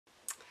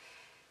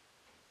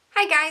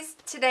Hi guys,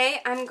 today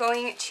I'm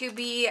going to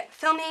be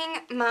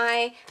filming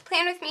my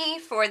plan with me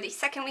for the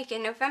second week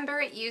in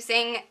November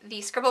using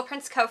the Scribble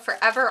Prints Co.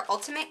 Forever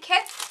Ultimate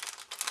Kit.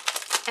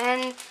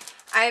 And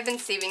I've been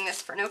saving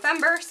this for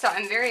November, so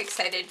I'm very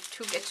excited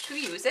to get to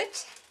use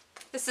it.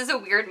 This is a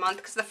weird month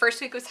because the first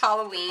week was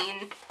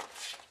Halloween,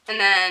 and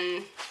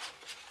then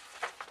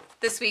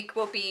this week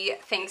will be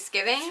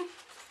Thanksgiving.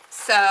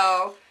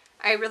 So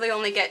I really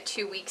only get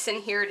 2 weeks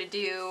in here to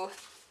do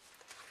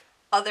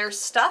other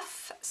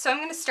stuff. So I'm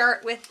going to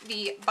start with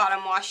the bottom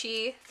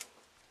washi,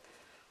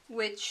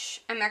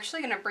 which I'm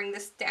actually going to bring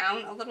this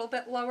down a little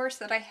bit lower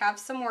so that I have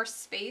some more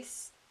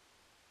space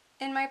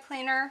in my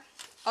planner.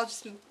 I'll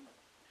just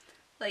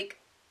like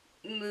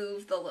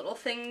move the little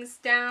things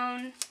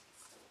down,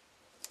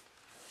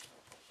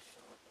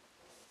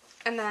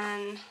 and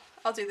then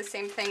I'll do the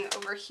same thing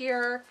over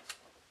here.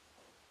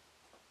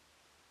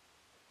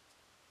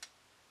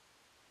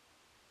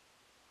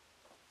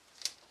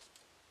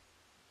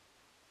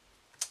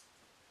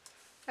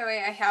 That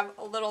way I have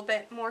a little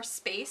bit more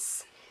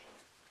space.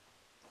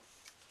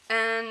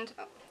 And,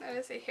 oh, that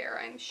is a hair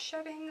I'm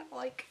shedding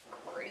like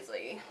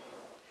crazy.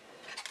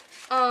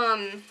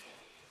 I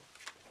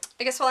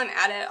guess while I'm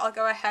at it, I'll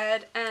go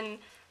ahead and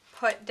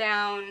put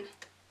down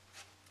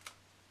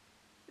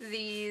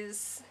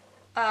these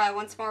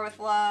Once More with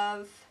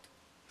Love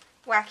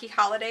Wacky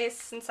Holidays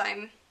since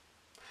I'm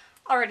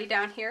already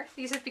down here.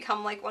 These have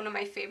become like one of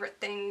my favorite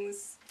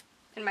things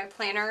in my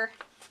planner.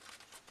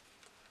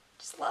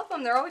 Just love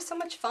them. They're always so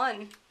much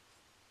fun.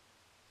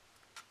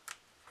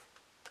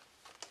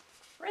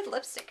 Red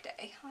lipstick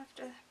day. I'll have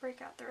to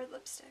break out the red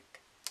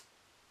lipstick.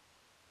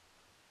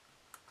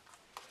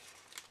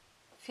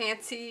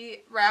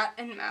 Fancy rat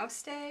and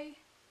mouse day.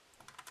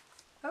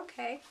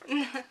 Okay.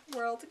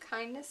 World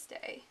Kindness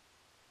Day.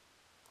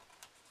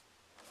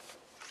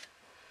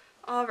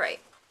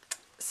 Alright.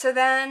 So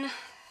then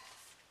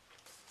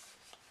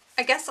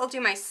I guess I'll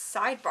do my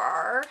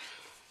sidebar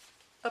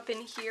up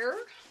in here.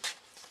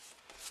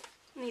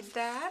 Need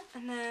that,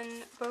 and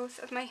then both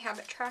of my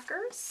habit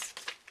trackers.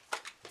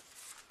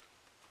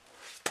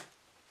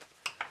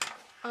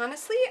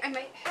 Honestly, I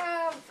might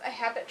have a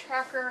habit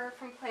tracker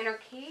from Planner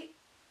Kate.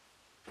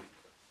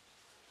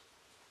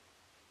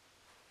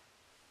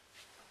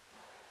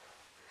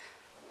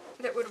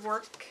 That would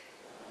work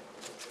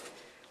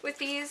with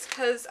these,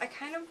 because I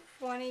kind of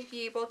want to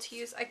be able to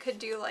use, I could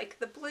do like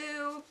the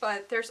blue,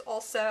 but there's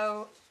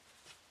also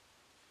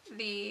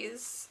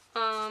these.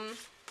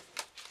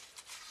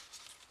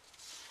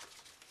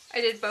 I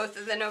did both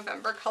of the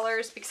November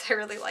colors because I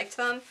really liked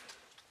them.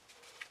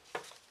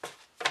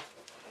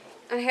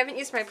 And I haven't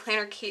used my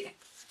Planner Kate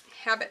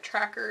habit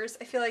trackers.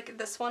 I feel like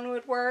this one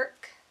would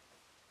work.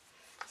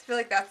 I feel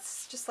like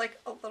that's just like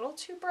a little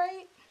too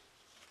bright.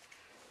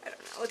 I don't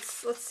know.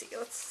 Let's see.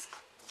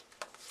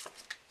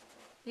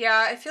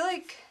 Yeah, I feel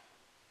like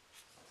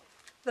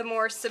the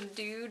more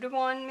subdued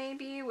one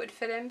maybe would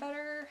fit in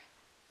better.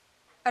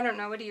 I don't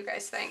know. What do you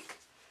guys think?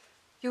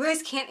 You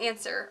guys can't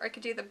answer. I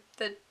could do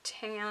the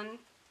tan.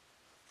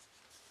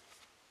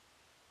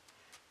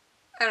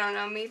 I don't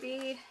know,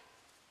 maybe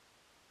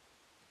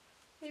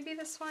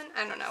this one?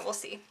 I don't know, we'll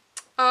see.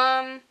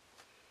 So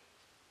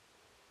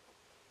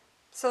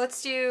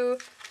let's do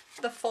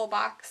the full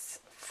box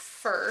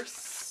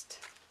first.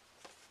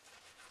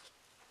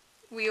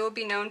 We will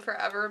be known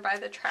forever by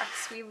the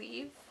tracks we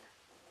leave.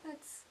 I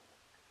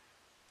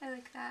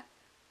like that.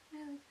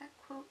 I like that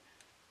quote.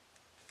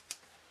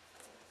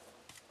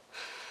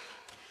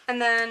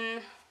 And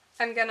then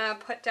I'm gonna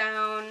put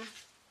down,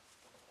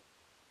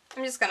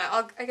 I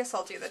guess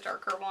I'll do the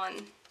darker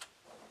one.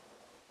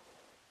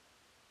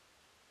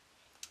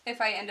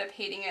 If I end up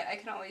hating it, I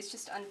can always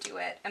just undo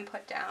it and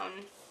put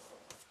down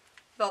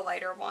the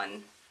lighter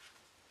one.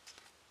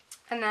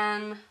 And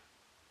then,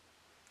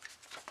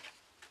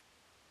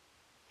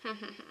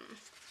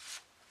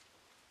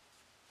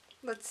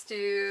 let's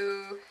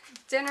do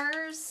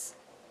dinners.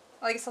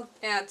 Well, I guess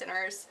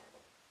dinners.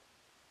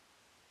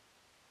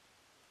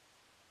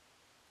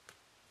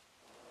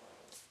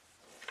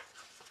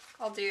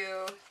 I'll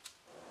do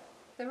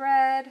the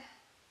red,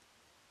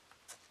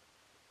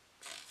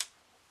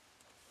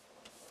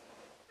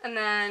 and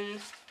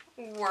then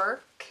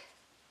work.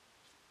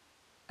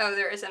 Oh,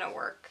 there isn't a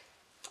work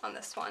on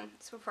this one.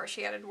 It's before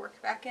she added work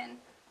back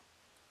in.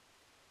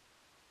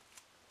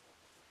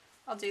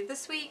 I'll do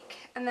this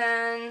week, and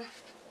then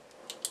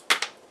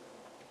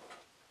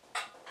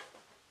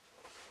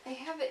I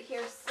have it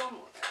here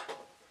somewhere.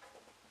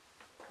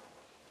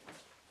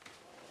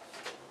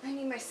 I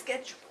need my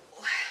schedule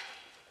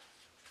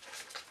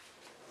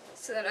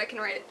so that I can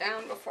write it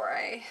down before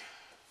I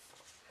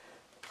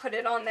put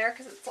it on there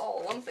because it's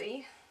all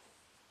lumpy.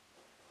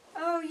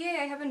 Oh yay,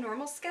 I have a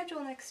normal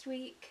schedule next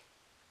week.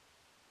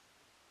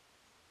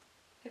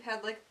 I've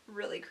had like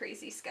really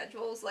crazy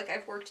schedules. Like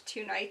I've worked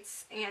 2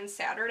 nights and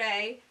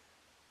Saturday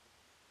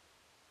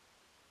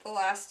the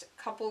last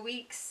couple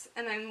weeks,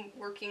 and I'm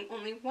working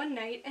only 1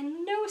 night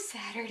and no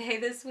Saturday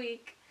this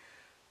week.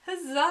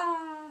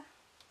 Huzzah!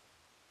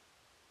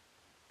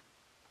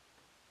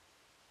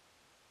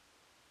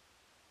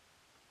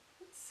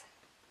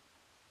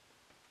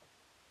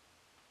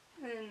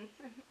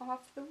 I'm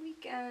off the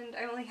weekend.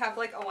 I only have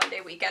like a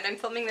one-day weekend. I'm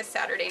filming this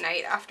Saturday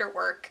night after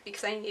work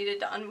because I needed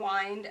to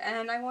unwind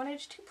and I wanted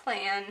to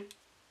plan.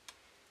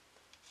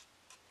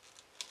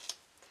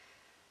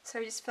 So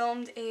I just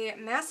filmed a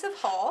massive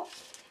haul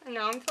and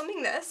now I'm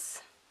filming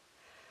this.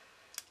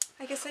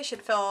 I guess I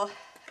should fill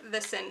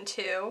this in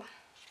too.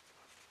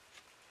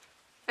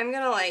 I'm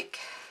gonna like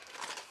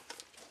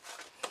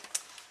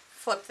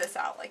flip this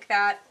out like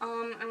that.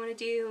 I'm gonna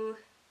do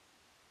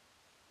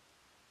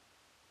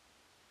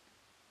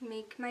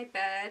make my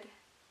bed.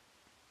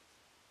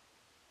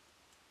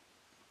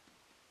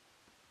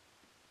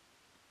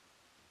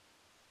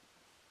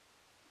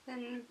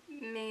 Then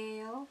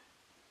mail.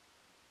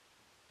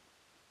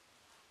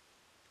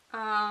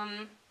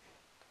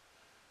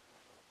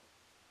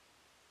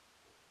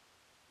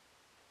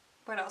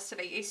 What else did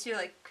I used to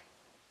like?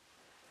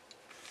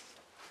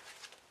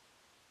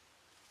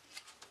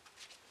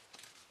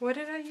 What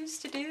did I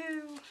used to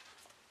do?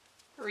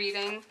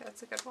 Reading,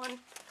 that's a good one.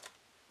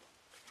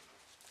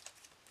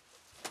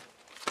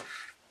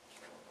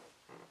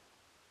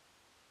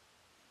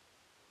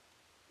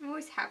 I'm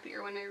always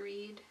happier when I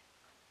read.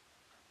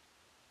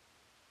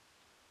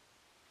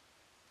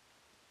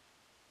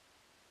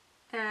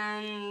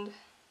 And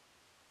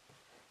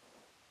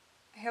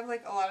I have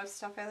like a lot of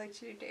stuff I like to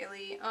do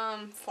daily.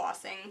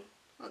 Flossing.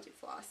 I'll do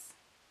floss.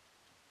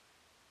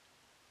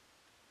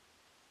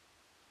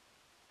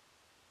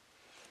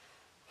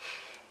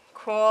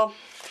 Cool.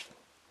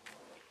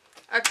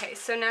 Okay,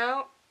 so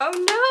now, oh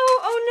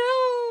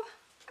no,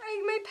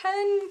 my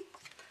pen,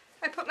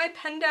 I put my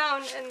pen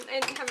down and I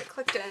didn't have it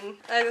clicked in.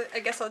 I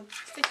guess I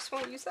just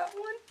won't use that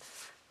one.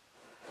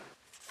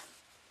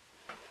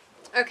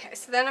 Okay,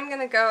 so then I'm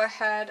gonna go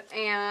ahead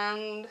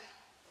and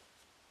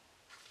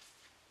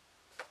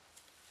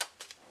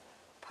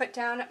put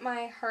down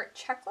my heart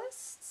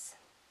checklists.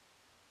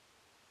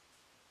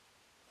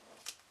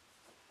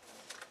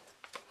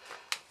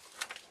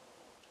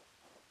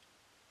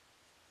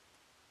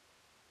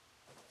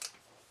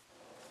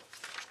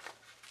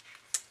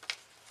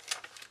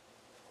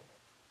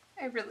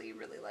 I really,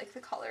 really like the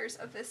colors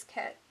of this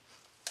kit.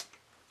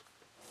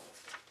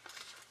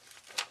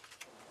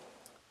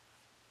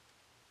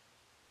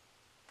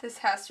 This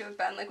has to have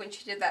been, like when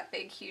she did that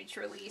big, huge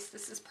release,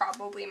 this is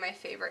probably my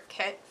favorite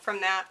kit from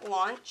that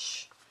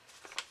launch.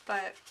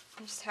 But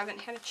I just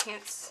haven't had a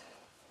chance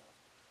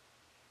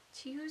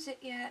to use it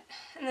yet.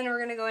 And then we're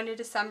going to go into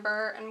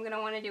December, and I'm going to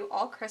want to do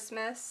all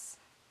Christmas.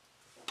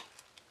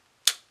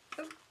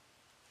 Oop.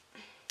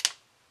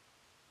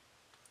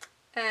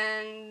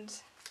 And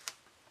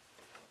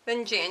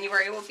then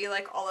January will be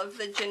like all of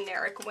the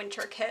generic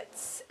winter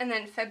kits. And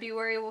then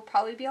February will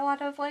probably be a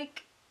lot of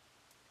like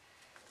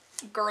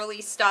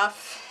girly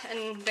stuff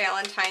and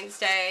Valentine's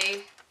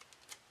Day.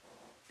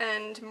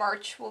 And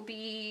March will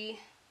be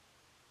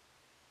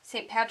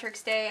St.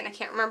 Patrick's Day, and I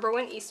can't remember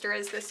when Easter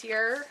is this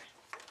year,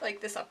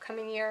 like this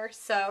upcoming year,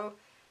 so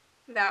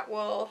that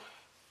will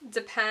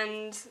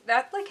depend.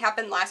 That like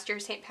happened last year.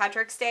 St.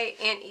 Patrick's Day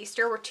and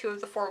Easter were 2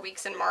 of the 4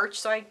 weeks in March,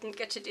 so I didn't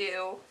get to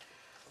do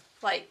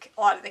like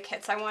a lot of the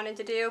kits I wanted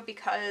to do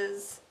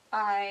because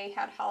I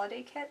had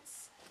holiday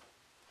kits.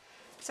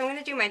 So I'm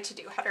going to do my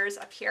to-do headers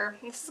up here.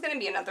 This is going to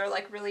be another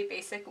like really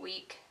basic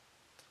week.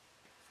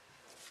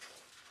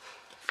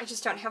 I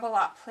just don't have a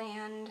lot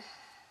planned.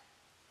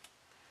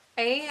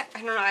 I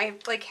don't know, I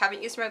like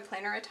haven't used my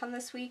planner a ton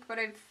this week, but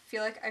I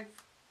feel like I've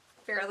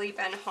barely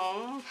been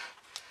home,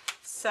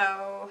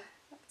 so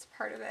that's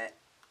part of it.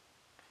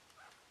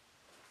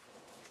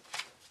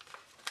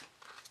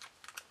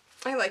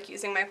 I like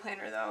using my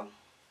planner though.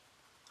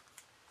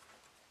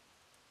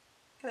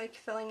 I like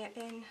filling it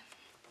in.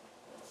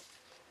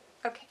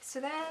 Okay, so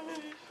then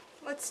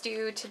let's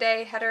do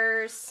today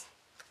headers.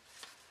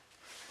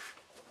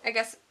 I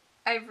guess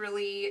I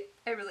really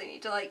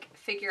need to like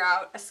figure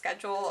out a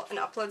schedule, an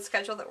upload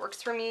schedule that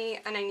works for me,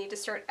 and I need to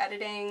start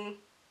editing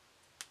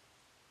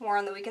more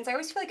on the weekends. I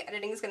always feel like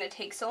editing is going to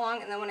take so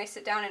long, and then when I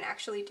sit down and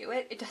actually do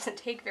it, it doesn't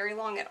take very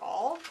long at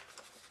all.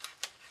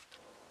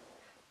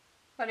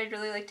 But I'd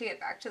really like to get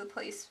back to the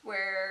place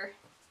where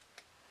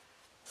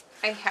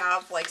I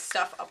have like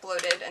stuff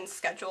uploaded and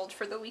scheduled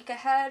for the week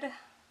ahead,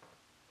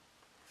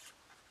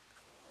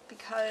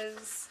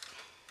 because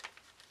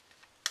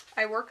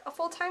I work a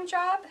full-time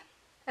job.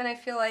 And I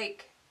feel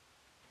like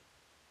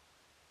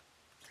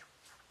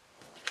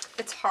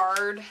it's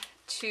hard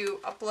to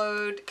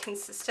upload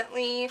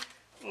consistently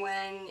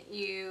when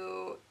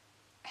you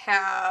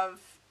have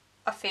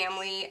a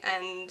family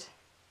and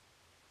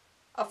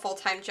a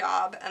full-time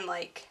job, and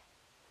like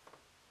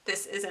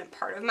this isn't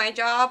part of my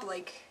job.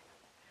 Like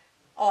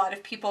a lot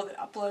of people that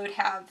upload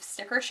have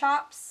sticker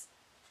shops,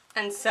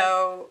 and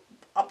so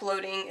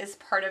uploading is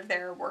part of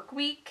their work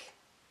week,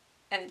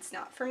 and it's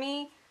not for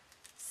me.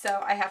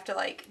 So I have to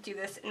like do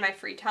this in my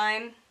free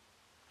time,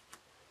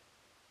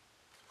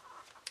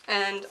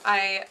 and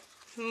I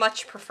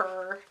much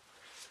prefer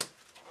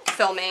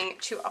filming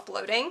to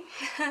uploading.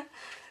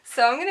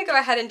 So I'm gonna go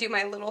ahead and do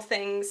my little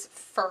things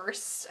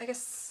first. I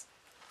guess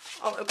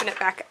I'll open it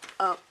back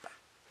up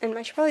And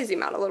I should probably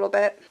zoom out a little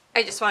bit.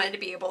 I just wanted to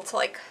be able to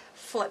like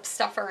flip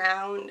stuff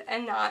around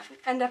and not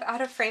end up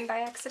out of frame by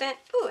accident.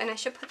 Ooh, and I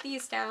should put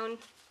these down.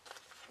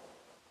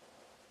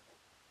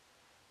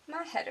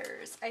 My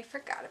headers, I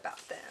forgot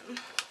about them.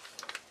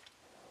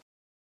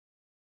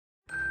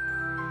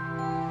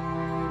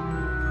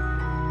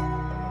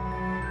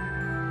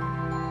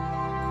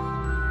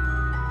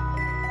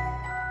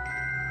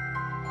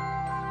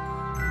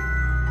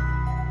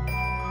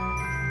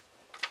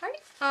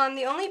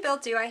 The only bill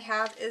due I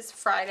have is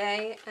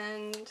Friday,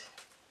 and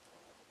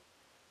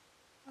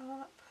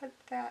I'll put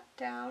that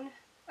down.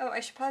 Oh,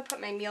 I should probably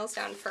put my meals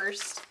down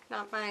first,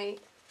 not my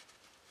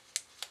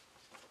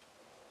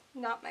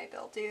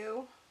bill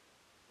due.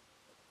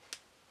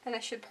 And I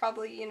should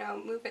probably, you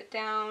know, move it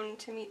down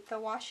to meet the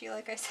washi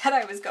like I said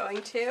I was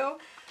going to.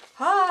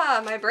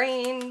 Ah, my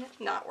brain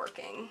not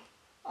working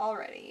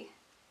already.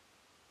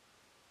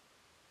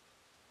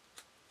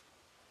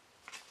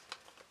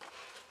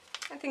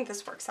 I think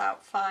this works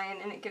out fine,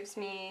 and it gives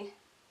me,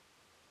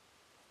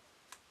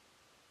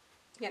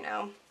 you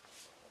know,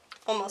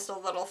 almost a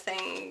little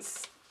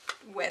thing's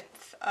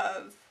width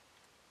of,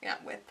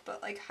 not width,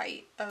 but like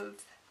height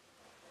of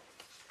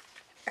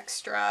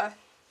extra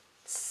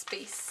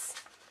space.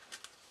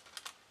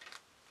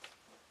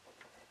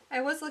 I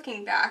was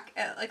looking back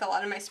at like a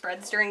lot of my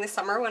spreads during the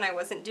summer when I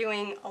wasn't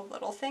doing a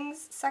little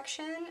things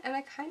section, and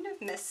I kind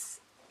of miss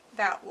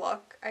that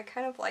look. I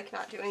kind of like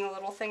not doing a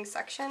little things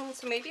section,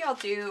 so maybe I'll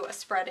do a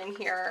spread in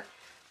here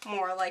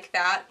more like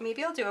that.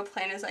 Maybe I'll do a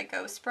plan as I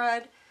go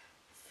spread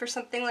for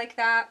something like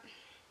that.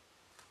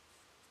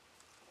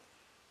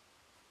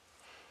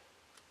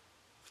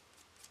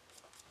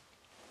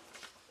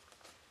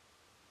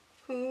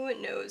 Who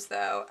knows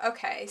though?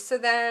 Okay, so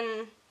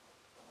then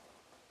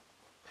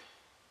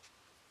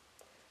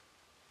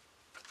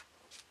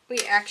we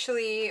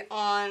actually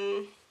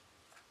on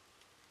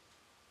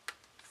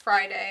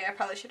Friday, I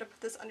probably should have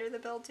put this under the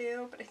bill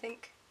due, but I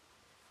think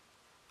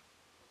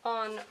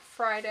on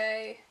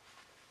Friday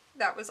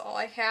that was all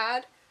I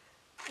had.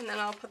 And then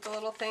I'll put the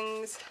little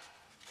things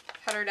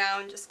header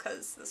down just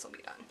because this will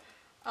be done.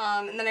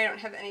 And then I don't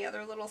have any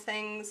other little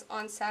things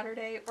on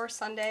Saturday or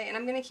Sunday, and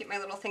I'm going to keep my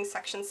little things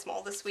section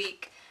small this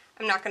week.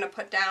 I'm not going to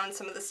put down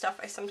some of the stuff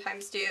I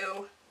sometimes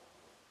do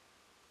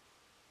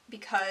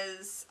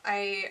because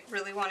I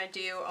really want to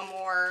do a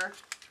more,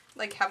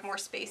 like have more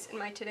space in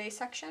my today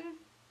section.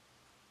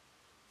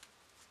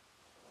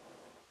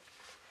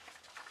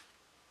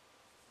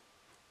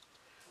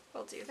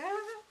 We'll do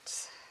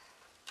that.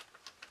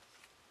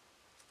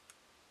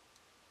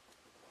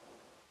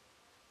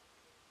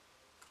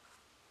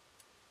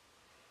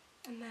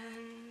 And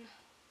then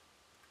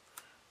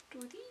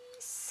do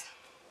these.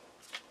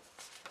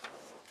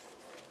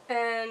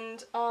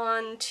 And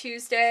on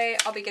Tuesday,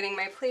 I'll be getting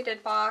my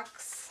plated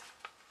box.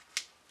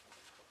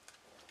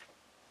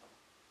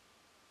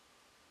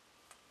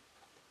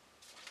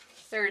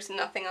 There's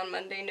nothing on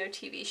Monday, no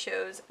TV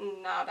shows,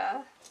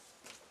 nada.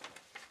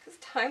 Because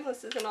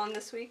Timeless isn't on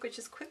this week, which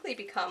has quickly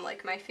become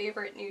like my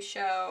favorite new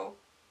show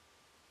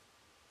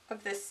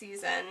of this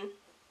season.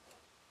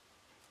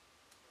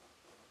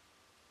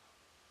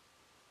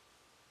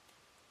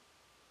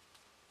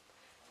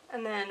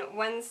 And then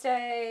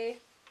Wednesday,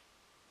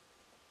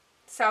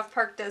 South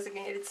Park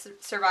Designated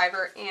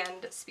Survivor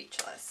and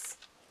Speechless.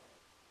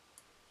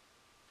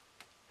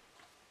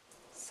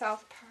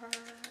 South Park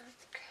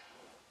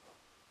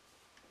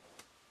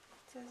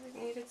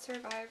Designated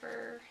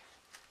Survivor.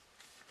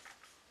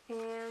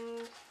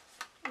 And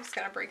I'm just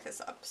going to break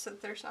this up so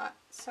that there's not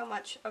so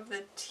much of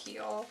the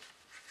teal.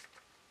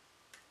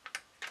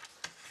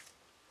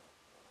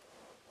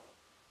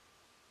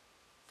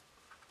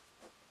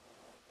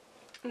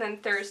 And then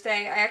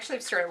Thursday, I actually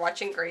started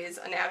watching Grey's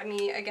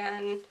Anatomy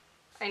again.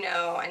 I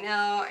know.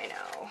 I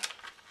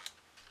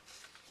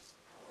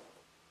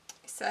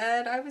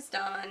said I was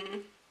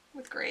done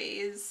with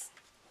Grey's,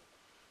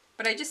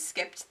 but I just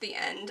skipped the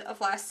end of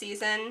last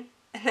season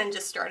and then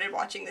just started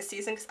watching this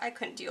season because I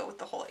couldn't deal with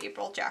the whole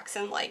April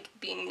Jackson, like,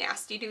 being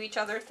nasty to each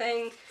other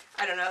thing.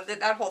 I don't know,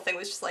 that whole thing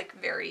was just, like,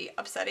 very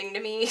upsetting to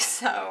me,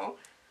 so,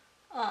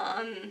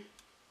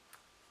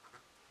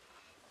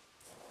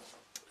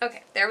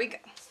 okay, there we go.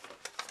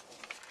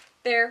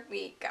 There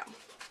we go.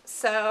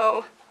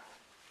 So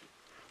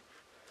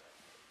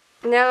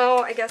now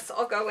I guess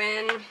I'll go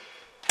in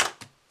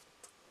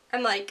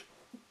and like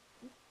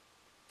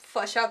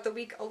flush out the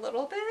week a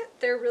little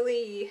bit. They're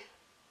really,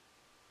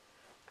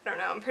 I don't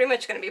know, I'm pretty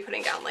much going to be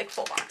putting down like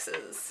full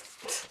boxes.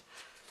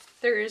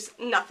 There's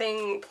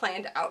nothing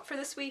planned out for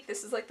this week.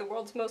 This is like the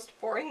world's most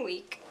boring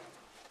week.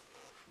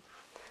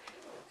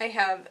 I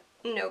have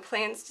no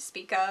plans to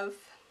speak of.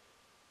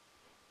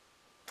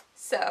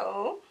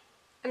 So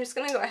I'm just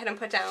going to go ahead and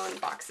put down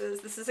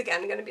boxes. This is,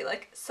 again, going to be,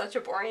 like, such a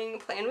boring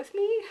plan with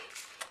me.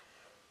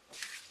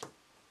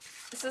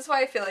 This is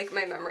why I feel like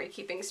my memory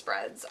keeping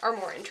spreads are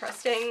more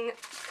interesting,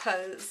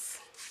 because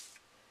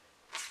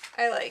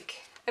I, like,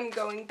 am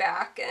going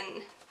back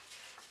and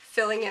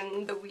filling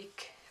in the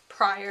week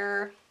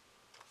prior.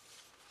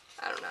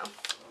 I don't know.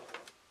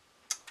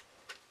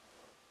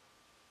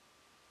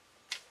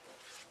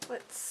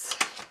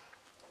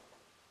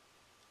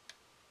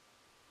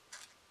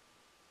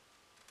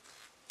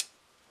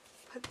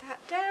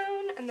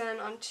 And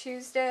then on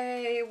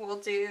Tuesday, we'll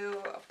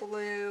do a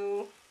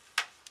blue.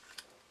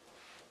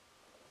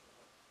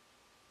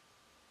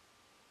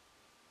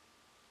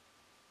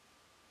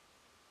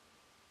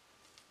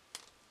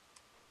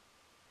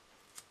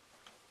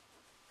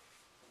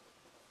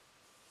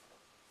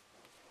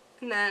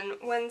 And then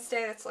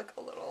Wednesday, it's like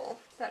a little,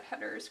 that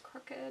header's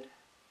crooked.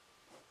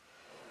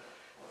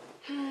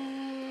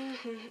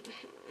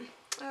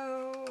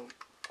 Oh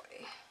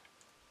boy.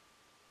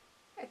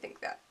 I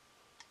think that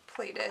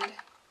plated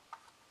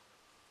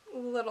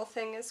little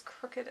thing is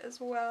crooked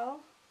as well.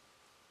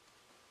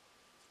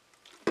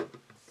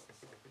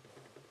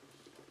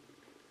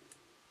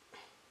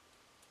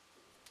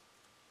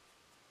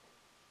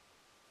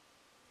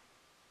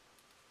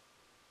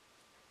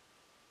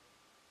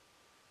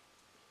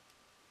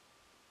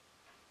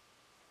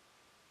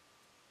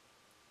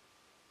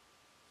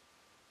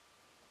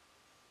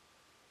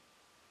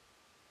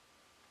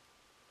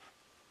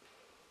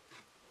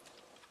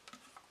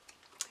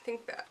 I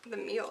think that the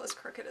meal is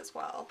crooked as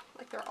well.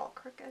 Like they're all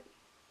crooked.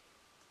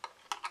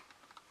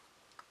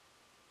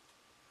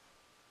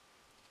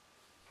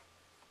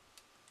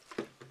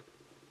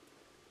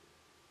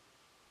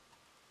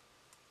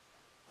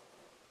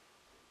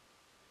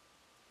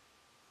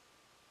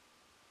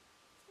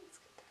 Let's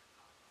get that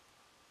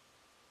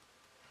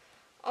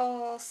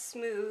all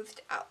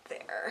smoothed out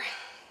there.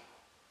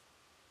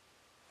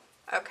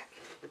 Okay.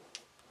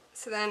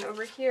 So then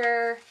over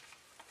here,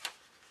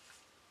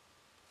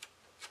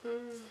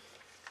 ooh,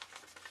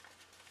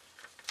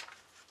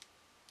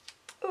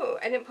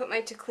 I didn't put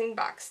my to clean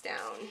box down.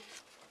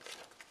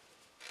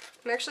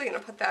 I'm actually going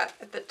to put that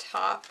at the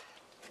top,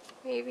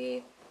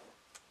 maybe,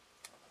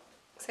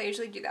 because I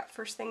usually do that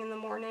first thing in the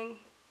morning.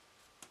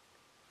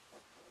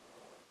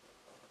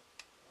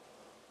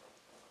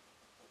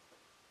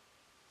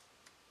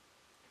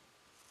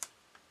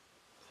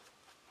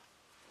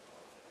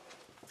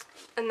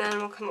 And then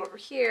we'll come over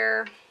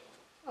here.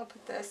 I'll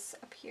put this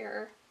up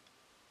here.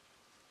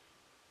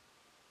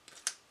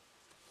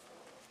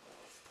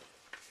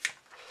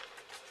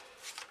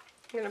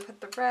 I'm going to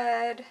put the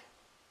red,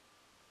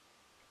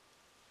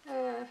 put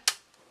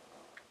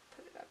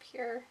it up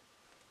here.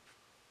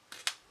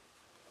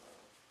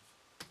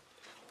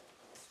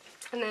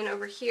 And then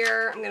over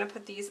here, I'm going to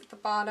put these at the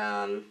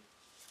bottom.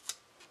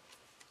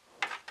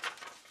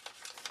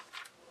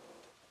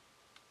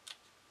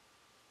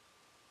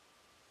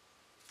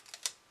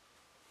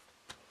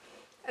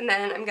 And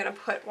then I'm going to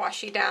put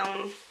washi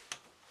down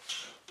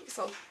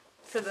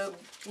for the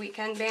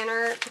weekend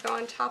banner to go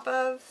on top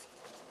of.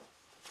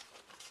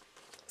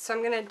 So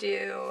I'm going to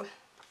do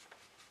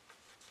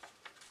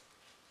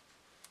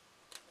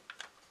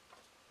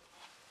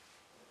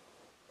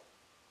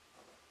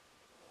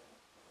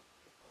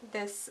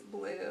this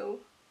blue.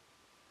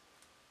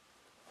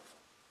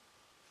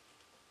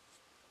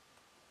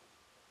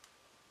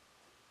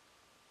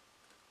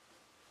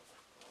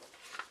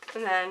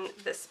 And then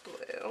this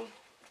blue.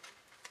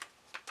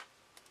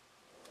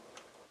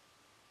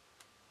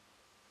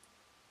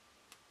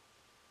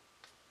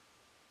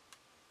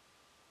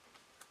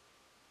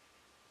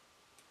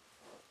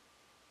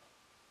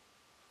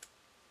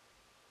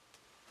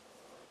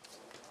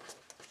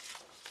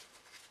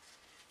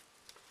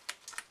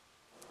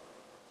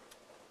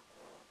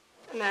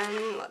 And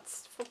then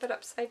let's flip it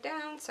upside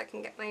down so I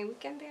can get my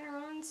weekend banner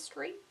on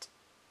straight.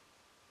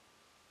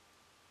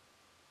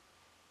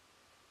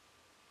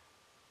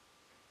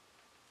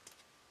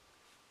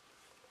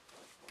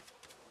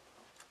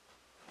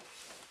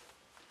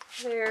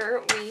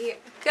 There we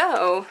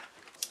go.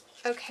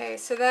 Okay,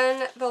 so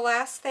then the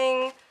last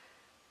thing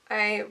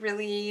I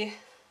really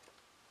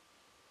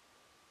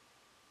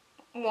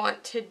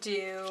want to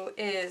do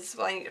is,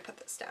 well, I need to put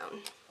this down.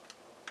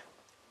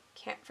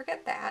 Can't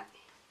forget that.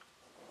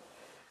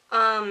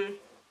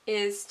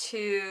 Is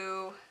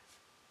to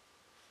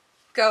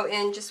go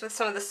in just with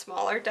some of the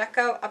smaller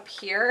deco up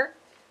here.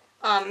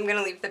 I'm going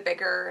to leave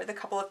the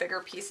couple of bigger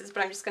pieces,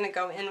 but I'm just going to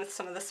go in with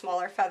some of the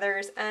smaller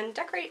feathers and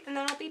decorate, and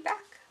then I'll be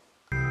back.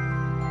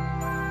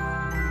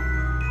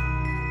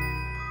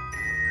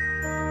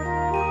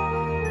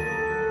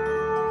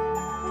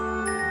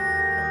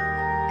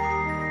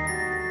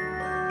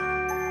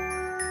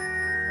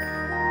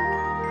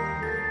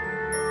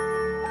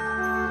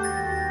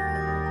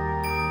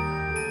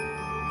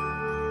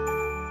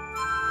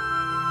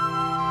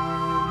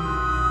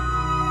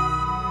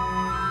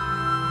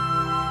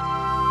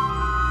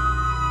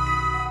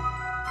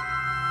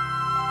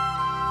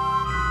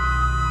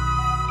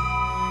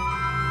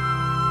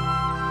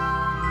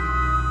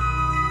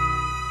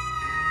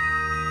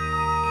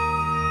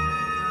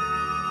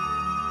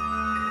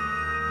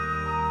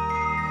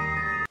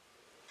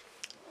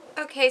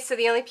 Okay, so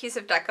the only piece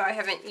of deco I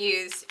haven't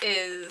used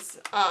is,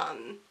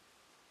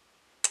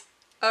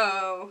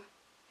 oh,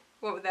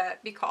 what would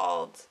that be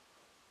called?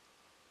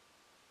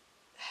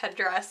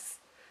 Headdress.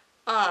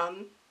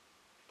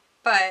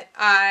 But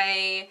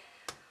I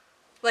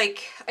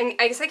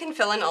guess I can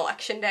fill in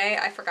election day.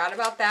 I forgot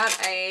about that.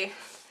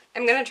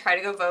 I'm gonna try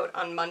to go vote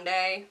on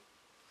Monday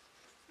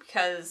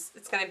because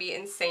it's gonna be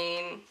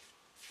insane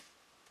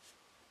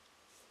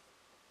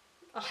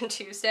on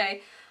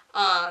Tuesday.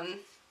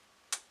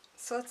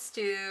 So let's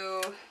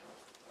do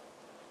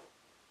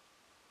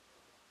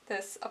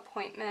this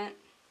appointment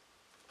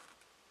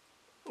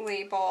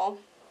label,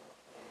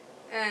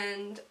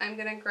 and I'm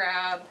gonna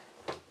grab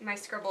my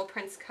Scribble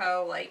Prints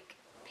Co. like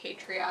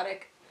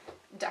patriotic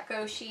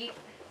deco sheet.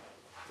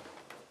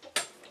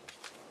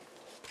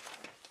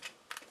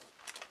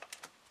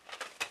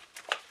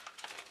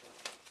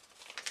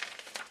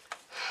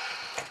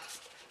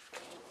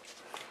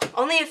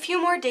 Only a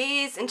few more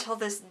days until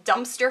this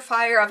dumpster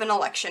fire of an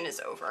election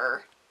is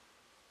over.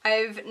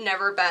 I've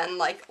never been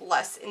like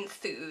less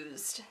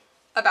enthused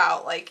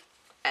about like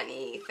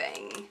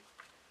anything.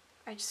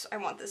 I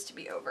want this to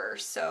be over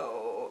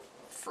so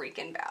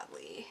freaking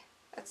badly.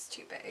 That's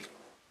too big.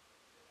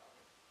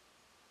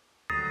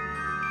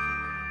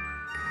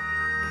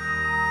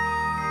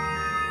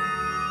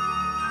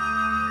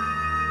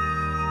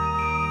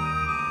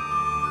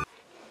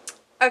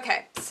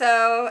 Okay,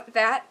 so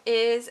that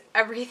is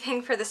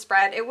everything for the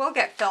spread. It will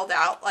get filled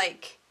out,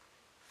 like,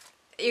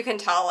 you can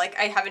tell, like,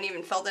 I haven't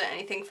even filled in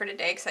anything for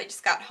today because I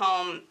just got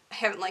home. I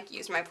haven't, like,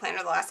 used my planner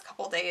the last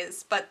couple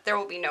days, but there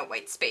will be no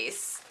white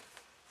space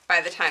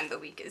by the time the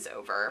week is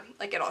over.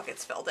 Like, it all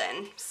gets filled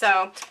in.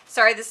 So,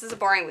 sorry this is a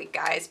boring week,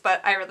 guys, but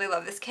I really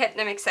love this kit,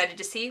 and I'm excited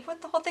to see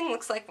what the whole thing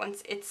looks like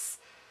once it's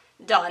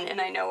done and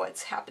I know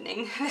what's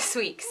happening this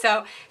week.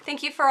 So,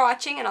 thank you for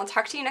watching, and I'll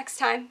talk to you next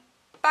time.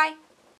 Bye!